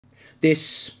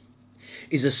This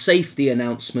is a safety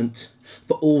announcement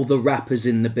for all the rappers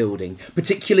in the building,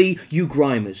 particularly you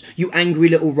grimers, you angry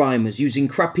little rhymers using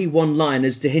crappy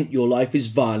one-liners to hint your life is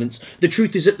violence. The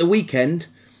truth is, at the weekend,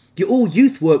 you're all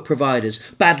youth work providers,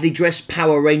 badly dressed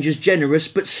Power Rangers, generous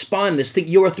but spineless. Think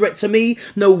you're a threat to me?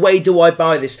 No way do I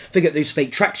buy this. Forget those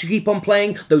fake tracks you keep on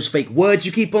playing, those fake words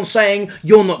you keep on saying.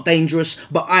 You're not dangerous,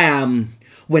 but I am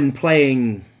when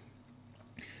playing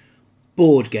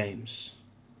board games.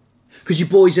 Because you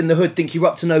boys in the hood think you're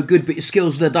up to no good, but your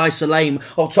skills with the dice are lame.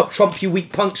 I'll top trump you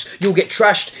weak punks, you'll get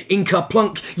trashed, inca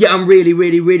plunk. Yeah, I'm really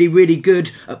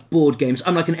good at board games.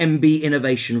 I'm like an MB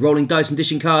innovation, rolling dice and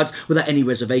dishing cards without any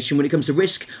reservation. When it comes to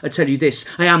risk, I tell you this,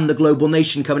 I am the global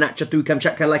nation, coming at you through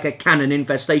Kamchatka like a cannon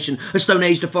infestation. A Stone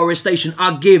Age deforestation,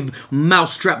 I give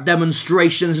mousetrap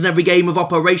demonstrations, and every game of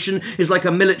operation is like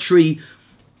a military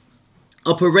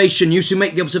operation. Used to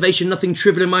make the observation, nothing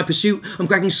trivial in my pursuit. I'm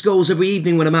cracking skulls every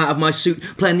evening when I'm out of my suit,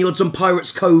 playing the odds on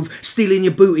Pirates Cove, stealing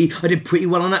your booty. I did pretty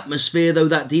well on Atmosphere, though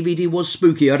that DVD was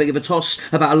spooky. I don't give a toss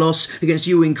about a loss against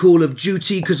you in Call of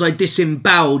Duty, because I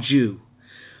disemboweled you.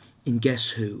 And guess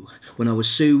who? When I was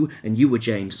Sue and you were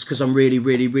James. It's because I'm really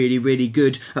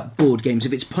good at board games.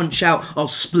 If it's Punch Out, I'll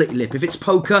split lip. If it's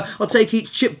poker, I'll take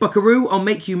each chip, buckaroo. I'll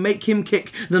make you make him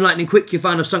kick. The lightning quick, you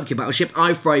find I've sunk your battleship.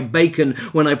 I fry bacon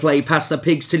when I play past the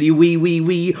pigs till you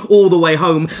wee all the way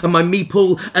home. And my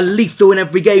meeple are lethal in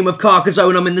every game of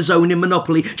Carcassonne. I'm in the zone in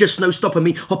Monopoly. Just no stopping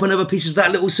me. Hopping over pieces of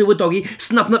that little sewer doggy.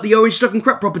 Snapping up the orange stuck and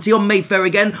crap property on Mayfair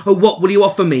again. Oh, what will you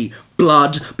offer me?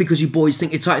 Blood, because you boys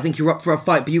think you're tight, think you're up for a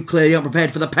fight, but you clearly aren't prepared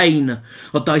for the pain.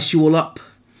 I'll dice you all up.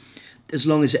 As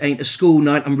long as it ain't a school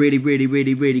night, I'm really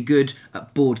good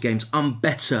at board games. I'm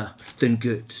better than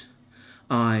good.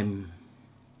 I'm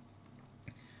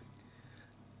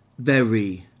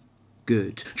very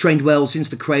good. Trained well since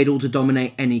the cradle to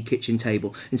dominate any kitchen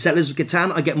table. In Settlers of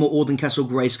Catan, I get more ore than Castle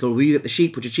Grayskull, where you get the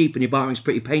sheep, which are cheap, and your bartering's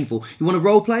pretty painful. You want to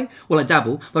roleplay? Well, I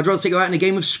dabble, but I'd rather take you out in a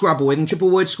game of Scrabble, waving triple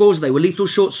word scores. They were lethal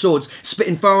short swords,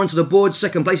 spitting fire onto the board.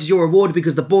 Second place is your reward,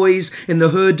 because the boys in the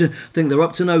hood think they're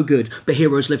up to no good, but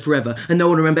heroes live forever, and no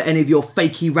one remember any of your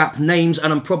fakey rap names,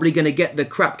 and I'm probably going to get the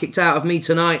crap kicked out of me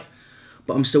tonight,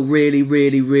 but I'm still really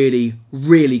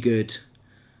good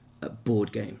at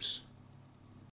board games.